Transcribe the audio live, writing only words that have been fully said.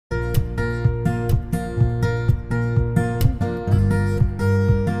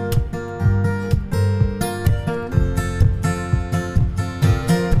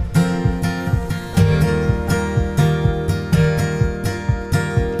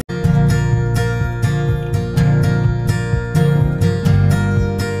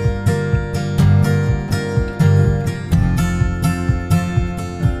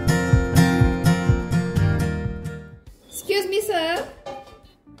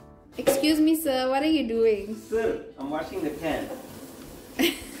Excuse me, sir, what are you doing? Sir, I'm washing the pan.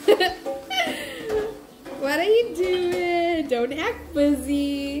 What are you doing? Don't act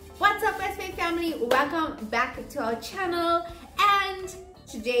busy. What's up, Wez Fay family? Welcome back to our channel. And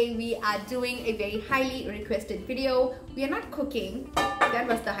today we are doing a very highly requested video. We are not cooking. That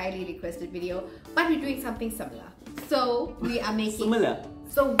was the highly requested video. But we're doing something similar. So we are making...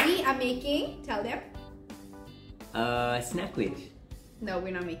 tell them. Snack wedge. No,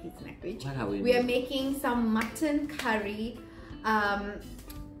 we're not making snack wedge. What are we are making some mutton curry,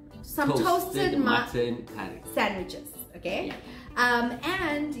 some toasted mutton curry sandwiches. Okay, yeah.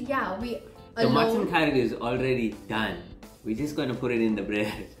 And yeah, the mutton curry is already done. We're just gonna put it in the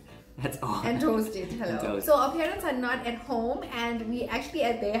bread. That's all. And toast it. Hello. So our parents are not at home, and we actually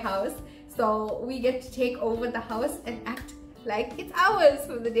at their house. So we get to take over the house and act like it's ours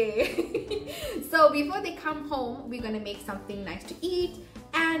for the day. So before they come home, we're gonna make something nice to eat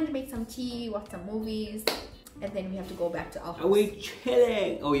and make some tea, watch some movies, and then we have to go back to our house. Are we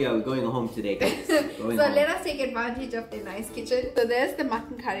chilling? Oh yeah, we're going home today, guys. Let us take advantage of the nice kitchen. So there's the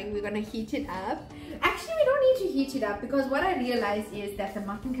mutton curry. We're gonna heat it up. Actually, we don't need to heat it up because what I realized is that the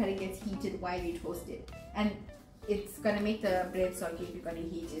mutton curry gets heated while you toast it, and it's gonna make the bread soggy if you're gonna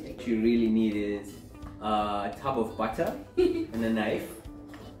heat it again. What you really need is a tub of butter and a knife,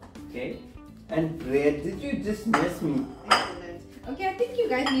 okay, and bread. Did you just miss me? Excellent. Okay, I think you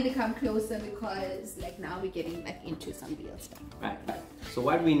guys need to come closer because like now we're getting like into some real stuff. Right. So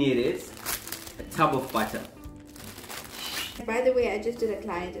what we need is a tub of butter. By the way, I just did a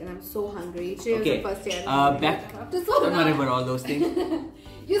client and I'm so hungry. Today was the first day don't worry about all those things.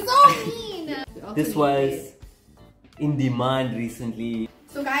 You're so mean. This was in demand recently.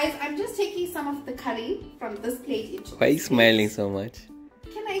 So guys, I'm just taking some of the curry from this plate into Why are you smiling so much?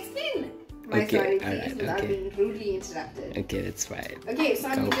 Can I explain my story, please, without being rudely interrupted? Okay, that's fine. Okay, so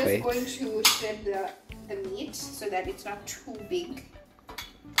I'm just going to shred the meat so that it's not too big,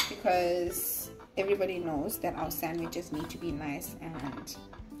 because everybody knows that our sandwiches need to be nice and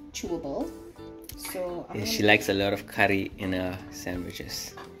chewable. So she likes a lot of curry in her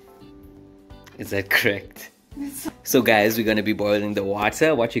sandwiches. Is that correct? So guys, we're gonna be boiling the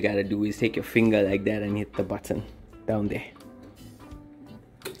water. What you gotta do is take your finger like that and hit the button down there.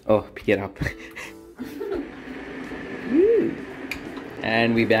 Oh, pick it up.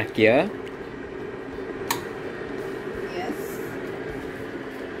 And we back here. Yes.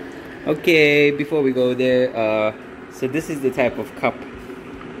 Okay, before we go there, so this is the type of cup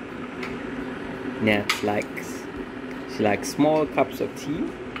Nat likes. She likes small cups of tea,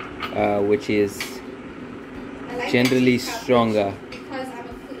 which is generally stronger because I'm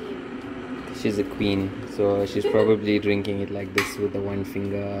a queen. She's a queen, so she's probably drinking it like this with the one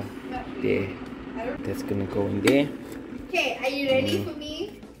finger there. That's gonna go in there. Okay, are you ready for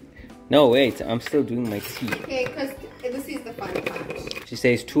me? No, wait, I'm still doing my tea. Okay, because this is the fun part. She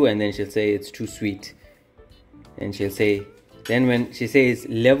says 2 and then she'll say it's too sweet. And she'll say, then when she says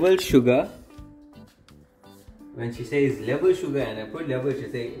level sugar, when she says level sugar and I put level, she'll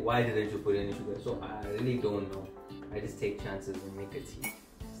say, why didn't you put any sugar? So I really don't know. I just take chances and make a tea.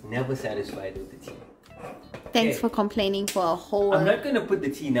 It's never satisfied with the tea. Thanks for complaining for a whole... I'm not going to put the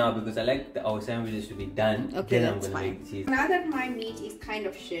tea now because I like our sandwiches to be done. Okay, then I'm that's going to fine. make tea. Now that my meat is kind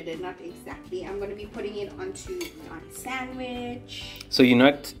of shredded, not exactly, I'm going to be putting it onto my sandwich. So you're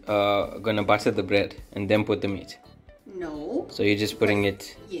not going to butter the bread and then put the meat? No. So you're just putting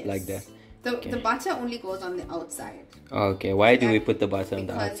it like that? The butter only goes on the outside. Okay, why do we put the butter on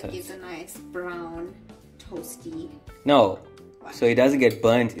the outside? Because it gives a nice brown, toasty. No, so it doesn't get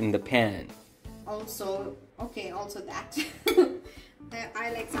burnt in the pan. Also, okay, also that.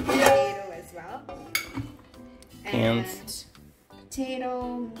 I like some potato as well. And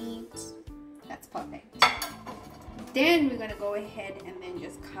potato, meat, that's perfect. Then we're gonna go ahead and then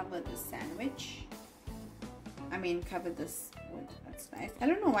just cover the sandwich. I mean, cover this with, that's nice. I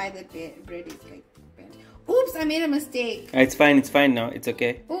don't know why the bread is like bent. Oops, I made a mistake. It's fine now, it's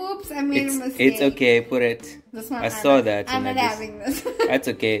okay. Oops, I made a mistake. It's okay, put it. This one, I saw that. I'm not having this. That's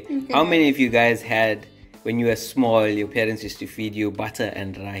okay. How many of you guys had, when you were small, your parents used to feed you butter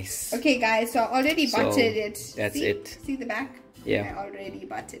and rice? Okay guys, so I already buttered it. That's it. See the back? Yeah. I already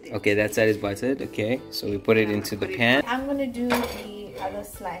buttered it. Okay, that side is buttered. Okay, so we put it into the pan. I'm gonna do the other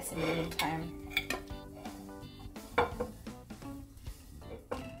slice in the meantime.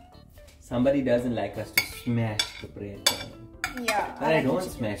 Somebody doesn't like us to smash the bread down. Yeah. But I don't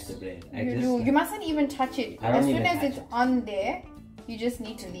smash the bread. You mustn't even touch it. As soon as it's on there, you just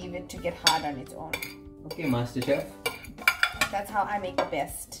need to leave it to get hard on its own. Okay, Master Chef. That's how I make the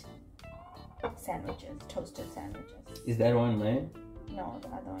best sandwiches, toasted sandwiches. Is that one mine? No, the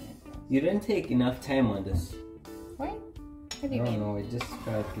other one is yours. You didn't take enough time on this. What? What do you mean? No, it just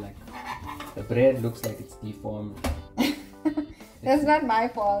felt like the bread looks like it's deformed. That's not my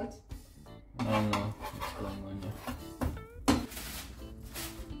fault. I don't know what's going on here.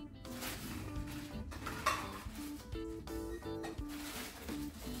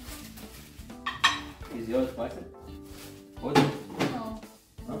 Is yours buttered? What? No.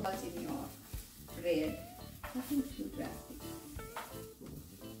 Huh? What's in your bread? Nothing too drastic.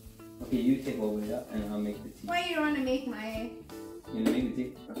 Okay, you take over it and I'll make the tea. Why you don't want to make my... You wanna make the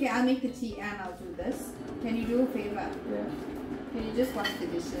tea? Okay, I'll make the tea and I'll do this. Can you do a favor? Yeah. Can you just wash the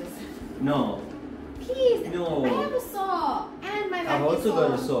dishes? No. Please! No. I have a saw! And my back I've is also sore.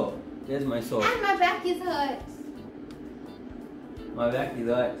 got a saw. There's my saw. And my back is hurt. My back is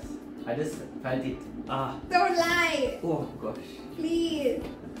hurt. I just felt it. Ah. Don't lie! Oh gosh. Please!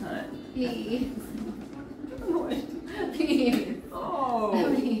 Can't. Please! Please! Oh.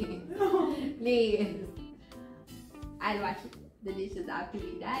 Please! No. Please! I'll wash the dishes after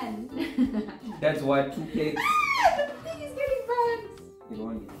we're done. That's why 2 plates. The thing is getting burnt! It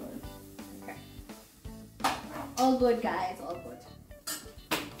won't get burnt. Okay. All good, guys. All good.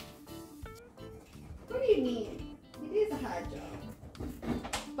 What do you mean? It is a hard job.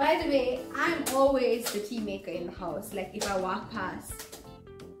 By the way, I'm always the tea maker in the house. Like if I walk past,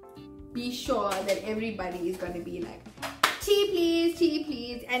 be sure that everybody is going to be like, tea please, tea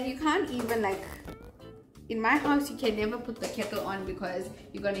please. And you can't even like, in my house you can never put the kettle on because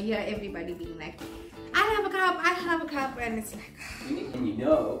you're going to hear everybody being like, I have a cup, I have a cup. And it's like, And you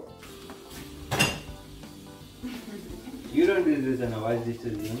know, you don't do this and I watch this,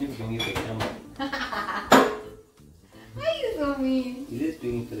 you only bring it for the camera. why are you so mean? You're just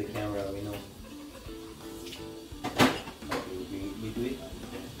doing it for the camera, we know. Okay, we do it.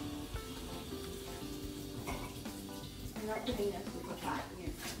 I'm not putting a super pot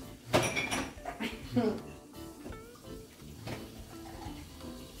here.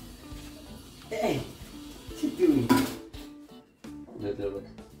 Hey, what you doing? Little bit.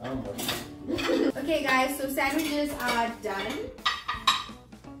 Okay guys, so sandwiches are done.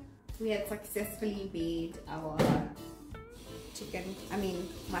 We had successfully made our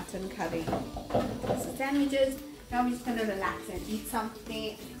mutton curry. So sandwiches, now we're just gonna relax and eat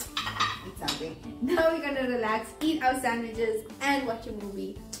something. Now we're gonna relax, eat our sandwiches and watch a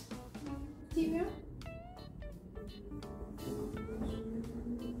movie. TV?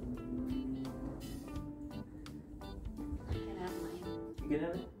 You can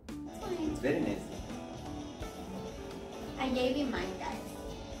have it? It's very nice. I gave you mine, guys.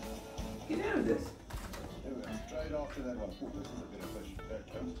 You can have this. Straight after that one. Oh, this is a bit of fish. There it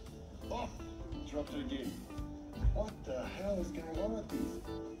comes. Oh, dropped it again. What the hell is going on with these?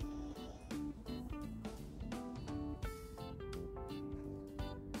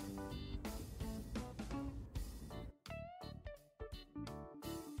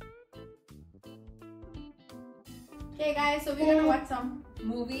 Okay guys, so we're gonna watch some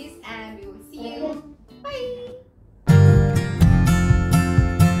movies and we will see you. Bye!